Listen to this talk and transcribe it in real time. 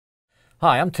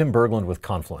Hi, I'm Tim Berglund with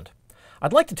Confluent.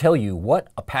 I'd like to tell you what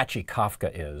Apache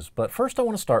Kafka is, but first I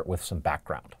want to start with some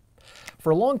background.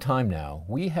 For a long time now,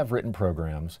 we have written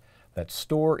programs that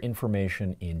store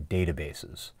information in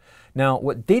databases. Now,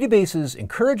 what databases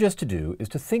encourage us to do is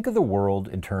to think of the world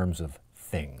in terms of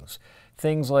things.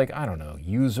 Things like, I don't know,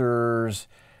 users,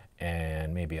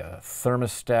 and maybe a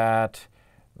thermostat.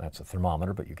 That's a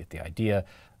thermometer, but you get the idea.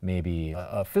 Maybe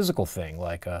a physical thing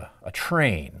like a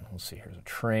train. Let's see, here's a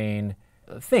train.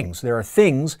 Things. There are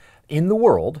things in the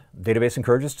world. The database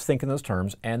encourages us to think in those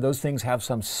terms, and those things have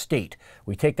some state.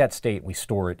 We take that state, we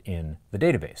store it in the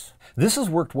database. This has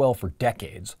worked well for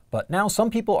decades, but now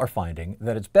some people are finding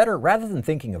that it's better, rather than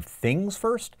thinking of things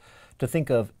first, to think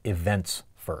of events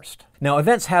first. Now,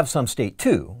 events have some state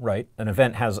too, right? An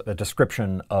event has a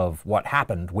description of what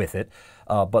happened with it,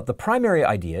 but the primary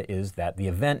idea is that the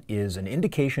event is an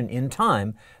indication in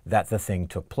time that the thing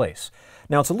took place.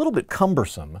 Now, it's a little bit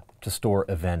cumbersome to store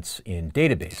events in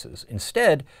databases.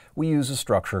 Instead, we use a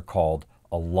structure called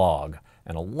a log.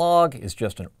 And a log is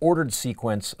just an ordered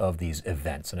sequence of these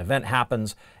events. An event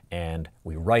happens, and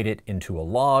we write it into a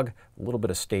log, a little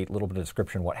bit of state, a little bit of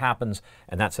description, what happens,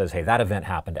 and that says, hey, that event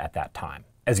happened at that time.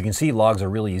 As you can see, logs are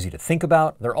really easy to think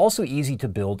about. They're also easy to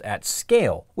build at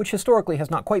scale, which historically has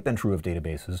not quite been true of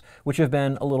databases, which have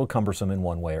been a little cumbersome in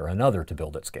one way or another to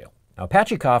build at scale. Now,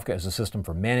 Apache Kafka is a system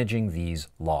for managing these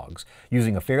logs.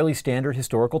 Using a fairly standard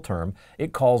historical term,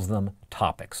 it calls them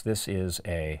topics. This is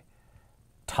a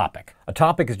topic. A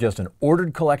topic is just an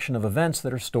ordered collection of events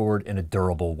that are stored in a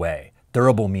durable way.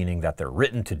 Durable meaning that they're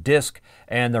written to disk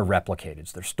and they're replicated.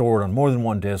 So they're stored on more than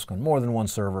one disk, on more than one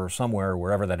server, somewhere,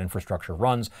 wherever that infrastructure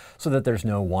runs, so that there's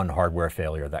no one hardware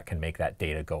failure that can make that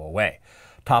data go away.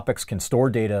 Topics can store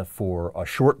data for a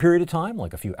short period of time,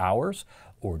 like a few hours,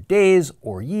 or days,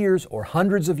 or years, or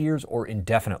hundreds of years, or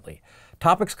indefinitely.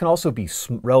 Topics can also be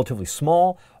relatively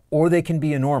small, or they can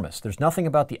be enormous. There's nothing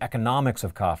about the economics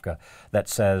of Kafka that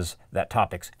says that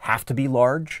topics have to be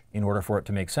large in order for it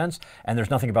to make sense, and there's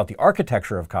nothing about the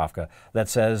architecture of Kafka that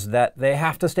says that they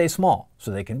have to stay small.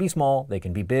 So they can be small, they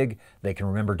can be big, they can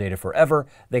remember data forever,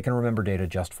 they can remember data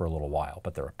just for a little while,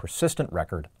 but they're a persistent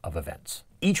record of events.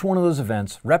 Each one of those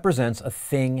events represents a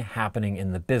thing happening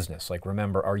in the business. Like,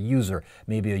 remember our user,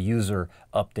 maybe a user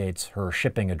updates her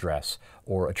shipping address,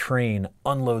 or a train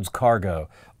unloads cargo,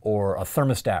 or a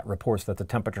thermostat reports that the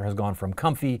temperature has gone from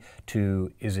comfy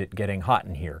to is it getting hot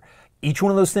in here. Each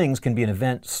one of those things can be an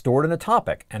event stored in a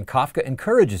topic, and Kafka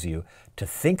encourages you to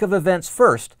think of events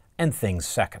first and things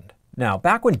second. Now,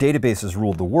 back when databases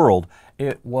ruled the world,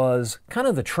 it was kind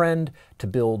of the trend to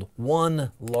build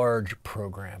one large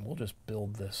program. We'll just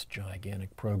build this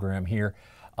gigantic program here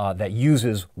that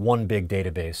uses one big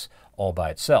database all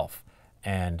by itself.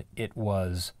 And it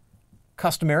was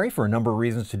customary for a number of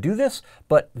reasons to do this,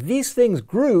 but these things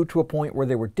grew to a point where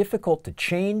they were difficult to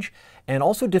change and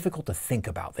also difficult to think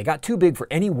about. They got too big for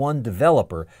any one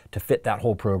developer to fit that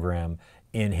whole program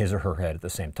in his or her head at the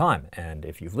same time. And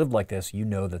if you've lived like this, you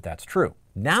know that that's true.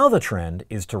 Now the trend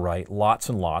is to write lots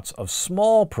and lots of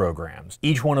small programs,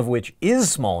 each one of which is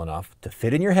small enough to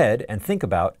fit in your head and think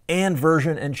about and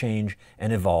version and change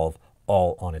and evolve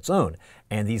all on its own.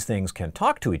 And these things can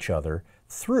talk to each other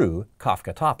through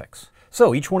Kafka topics.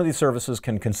 So each one of these services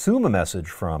can consume a message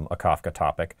from a Kafka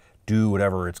topic, do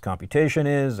whatever its computation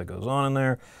is that goes on in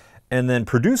there, and then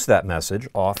produce that message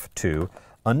off to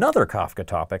another Kafka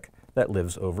topic that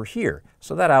lives over here.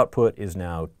 So that output is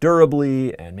now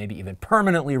durably and maybe even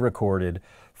permanently recorded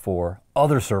for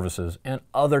other services and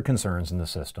other concerns in the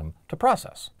system to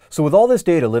process. So with all this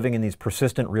data living in these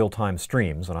persistent real-time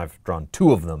streams, and I've drawn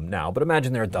two of them now, but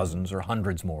imagine there are dozens or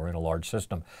hundreds more in a large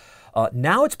system,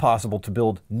 now it's possible to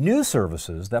build new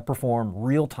services that perform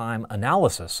real-time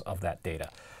analysis of that data.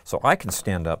 So I can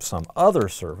stand up some other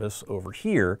service over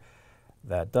here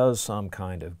that does some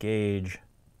kind of gauge,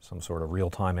 some sort of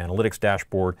real-time analytics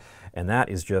dashboard, and that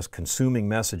is just consuming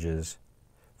messages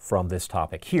from this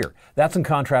topic here. That's in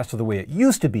contrast to the way it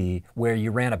used to be, where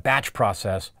you ran a batch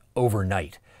process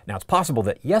overnight. Now, it's possible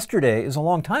that yesterday is a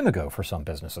long time ago for some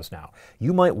businesses now.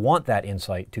 You might want that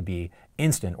insight to be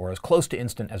instant, or as close to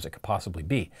instant as it could possibly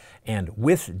be. And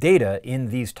with data in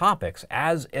these topics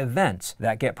as events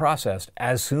that get processed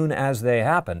as soon as they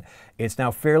happen, it's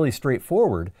now fairly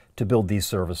straightforward to build these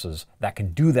services that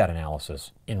can do that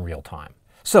analysis in real time.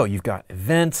 So you've got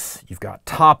events, you've got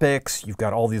topics, you've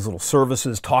got all these little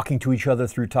services talking to each other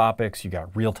through topics, you've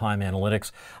got real-time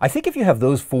analytics. I think if you have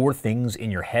those four things in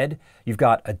your head, you've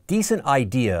got a decent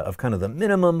idea of kind of the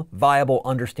minimum viable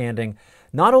understanding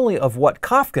not only of what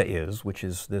Kafka is, which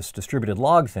is this distributed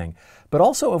log thing, but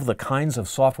also of the kinds of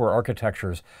software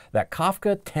architectures that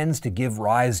Kafka tends to give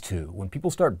rise to. When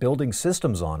people start building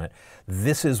systems on it,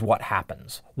 this is what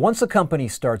happens. Once a company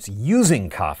starts using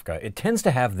Kafka, it tends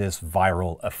to have this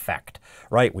viral effect,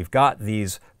 right? We've got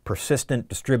these persistent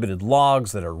distributed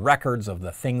logs that are records of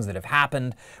the things that have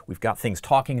happened. We've got things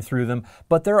talking through them,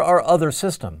 but there are other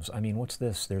systems. I mean, what's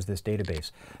this? There's this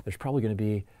database. There's probably going to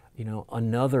be,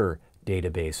 another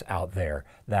database out there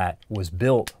that was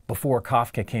built before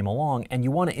Kafka came along, and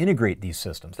you want to integrate these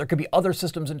systems. There could be other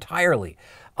systems entirely.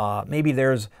 Maybe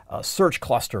there's a search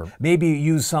cluster. Maybe you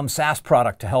use some SaaS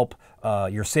product to help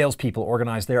your salespeople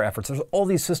organize their efforts. There's all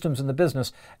these systems in the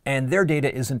business, and their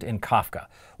data isn't in Kafka.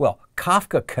 Well,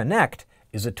 Kafka Connect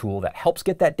is a tool that helps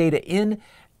get that data in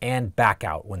and back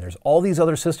out. When there's all these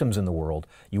other systems in the world,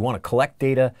 you want to collect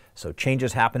data, so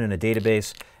changes happen in a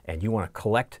database, and you want to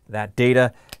collect that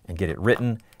data and get it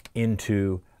written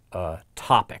into a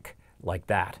topic like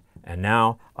that. And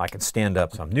now I can stand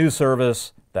up some new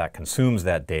service that consumes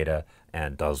that data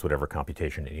and does whatever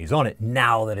computation it needs on it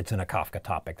now that it's in a Kafka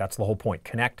topic. That's the whole point.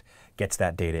 Connect gets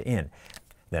that data in.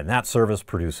 Then that service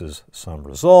produces some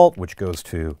result, which goes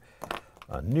to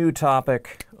a new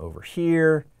topic over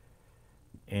here.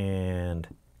 And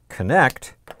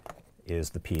connect is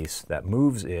the piece that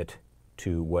moves it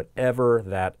to whatever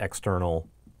that external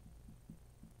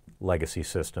legacy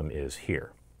system is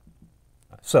here.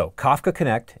 So Kafka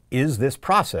Connect is this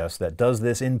process that does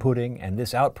this inputting and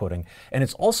this outputting, and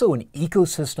it's also an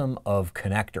ecosystem of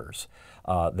connectors.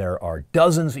 There are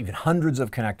dozens, even hundreds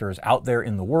of connectors out there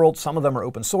in the world. Some of them are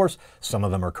open source, some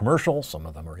of them are commercial, some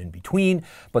of them are in between,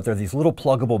 but they're these little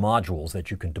pluggable modules that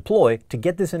you can deploy to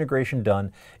get this integration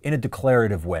done in a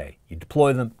declarative way. You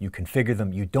deploy them, you configure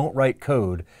them, you don't write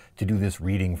code to do this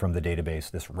reading from the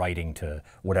database, this writing to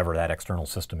whatever that external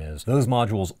system is. Those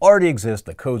modules already exist,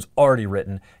 the code's already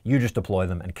written, you just deploy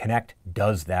them, and Connect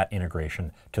does that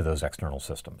integration to those external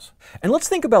systems. And let's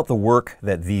think about the work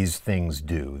that these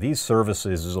these services,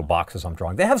 these little boxes I'm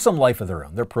drawing, they have some life of their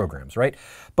own, they're programs, right?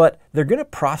 But they're going to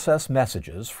process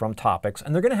messages from topics,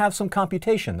 and they're going to have some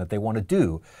computation that they want to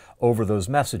do over those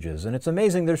messages. And it's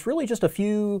amazing, there's really just a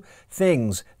few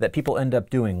things that people end up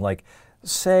doing, like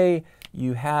say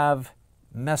you have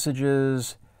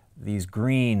messages, these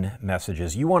green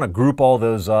messages, you want to group all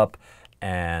those up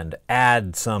and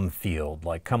add some field,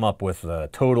 like come up with the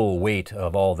total weight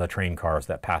of all the train cars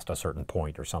that passed a certain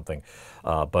point or something,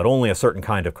 but only a certain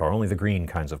kind of car, only the green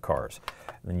kinds of cars.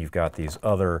 And then you've got these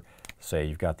other, say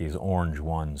you've got these orange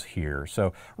ones here.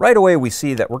 So right away we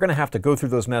see that we're going to have to go through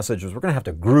those messages, we're going to have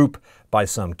to group by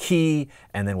some key,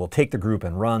 and then we'll take the group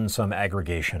and run some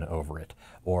aggregation over it,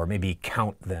 or maybe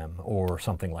count them or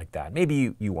something like that.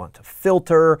 Maybe you want to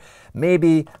filter,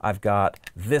 maybe I've got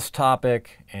this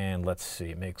topic and let's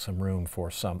see, make some room for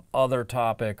some other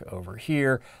topic over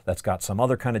here that's got some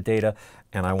other kind of data,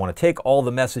 and I want to take all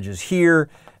the messages here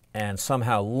and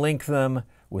somehow link them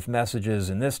with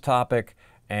messages in this topic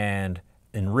and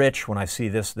enrich. When I see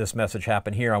this message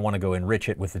happen here, I want to go enrich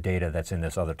it with the data that's in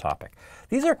this other topic.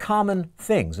 These are common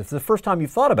things. If it's the first time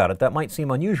you've thought about it, that might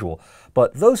seem unusual.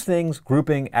 But those things,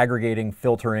 grouping, aggregating,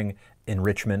 filtering,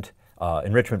 enrichment,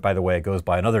 enrichment, by the way, goes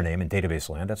by another name in database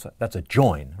land. That's a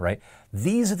join, right?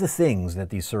 These are the things that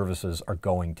these services are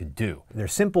going to do. They're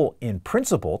simple in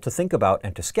principle to think about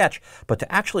and to sketch, but to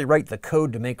actually write the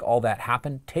code to make all that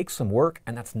happen takes some work,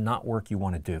 and that's not work you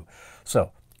want to do.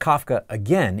 So Kafka,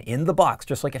 again, in the box,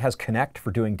 just like it has Connect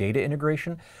for doing data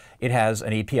integration, it has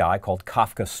an API called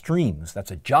Kafka Streams.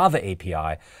 That's a Java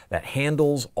API that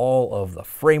handles all of the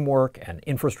framework and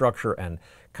infrastructure and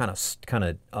kind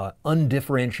of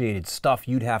undifferentiated stuff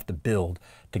you'd have to build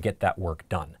to get that work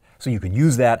done. So you can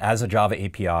use that as a Java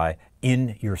API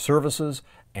in your services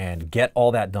and get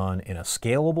all that done in a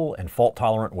scalable and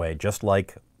fault-tolerant way, just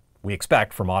like we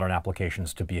expect for modern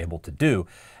applications to be able to do.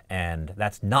 And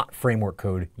that's not framework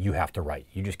code you have to write.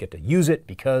 You just get to use it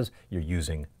because you're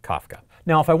using Kafka.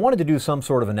 Now, if I wanted to do some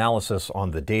sort of analysis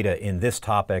on the data in this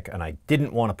topic and I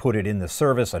didn't want to put it in the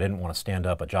service, I didn't want to stand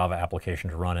up a Java application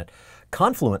to run it,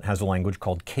 Confluent has a language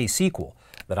called KSQL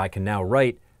that I can now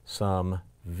write some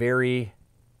very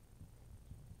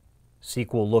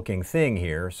SQL-looking thing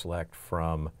here, select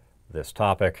from this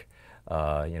topic,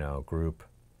 group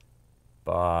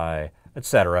by,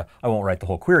 etc. I won't write the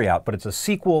whole query out, but it's a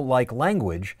SQL-like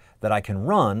language that I can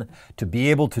run to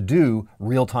be able to do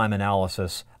real-time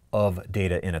analysis of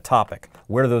data in a topic.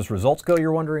 Where do those results go,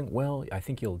 you're wondering? Well, I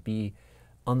think you'll be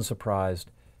unsurprised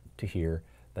to hear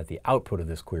that the output of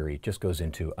this query just goes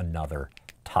into another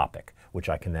topic, which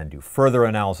I can then do further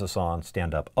analysis on,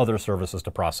 stand up other services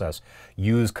to process,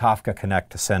 use Kafka Connect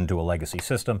to send to a legacy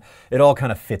system. It all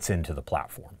kind of fits into the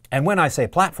platform. And when I say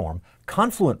platform,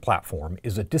 Confluent Platform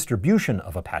is a distribution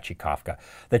of Apache Kafka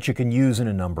that you can use in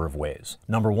a number of ways.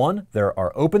 Number one, there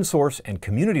are open source and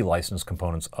community license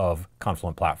components of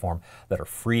Confluent Platform that are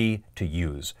free to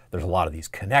use. There's a lot of these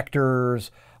connectors,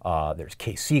 there's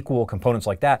KSQL, components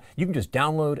like that. You can just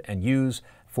download and use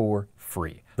for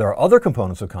free. There are other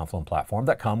components of Confluent Platform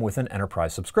that come with an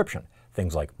enterprise subscription.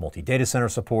 Things like multi-data center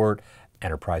support,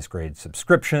 enterprise-grade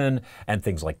subscription, and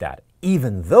things like that.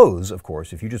 Even those, of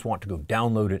course, if you just want to go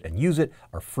download it and use it,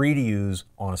 are free to use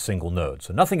on a single node.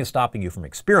 So nothing is stopping you from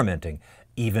experimenting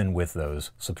even with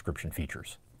those subscription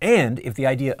features. And if the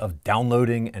idea of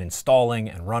downloading and installing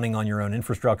and running on your own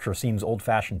infrastructure seems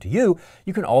old-fashioned to you,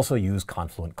 you can also use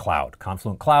Confluent Cloud.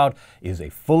 Confluent Cloud is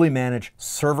a fully managed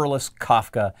serverless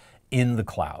Kafka in the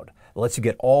cloud. It lets you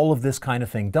get all of this kind of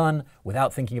thing done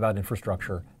without thinking about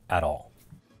infrastructure at all.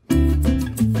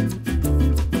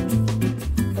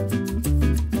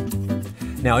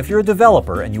 Now, if you're a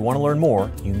developer and you want to learn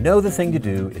more, you know the thing to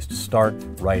do is to start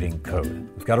writing code.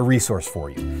 We've got a resource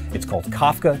for you. It's called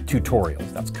Kafka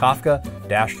Tutorials. That's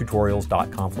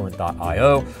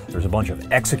kafka-tutorials.confluent.io. There's a bunch of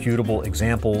executable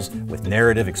examples with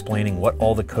narrative explaining what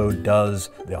all the code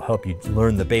does. They'll help you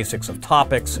learn the basics of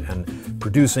topics and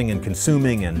producing and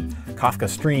consuming and Kafka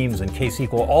streams and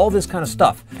KSQL, all this kind of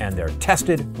stuff. And they're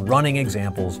tested, running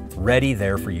examples ready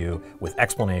there for you with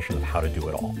explanation of how to do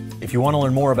it all. If you want to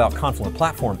learn more about Confluent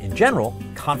Platform in general,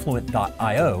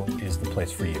 confluent.io is the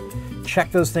place for you.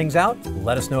 Check those things out.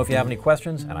 Let us know if you have any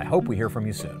questions, and I hope we hear from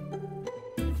you soon.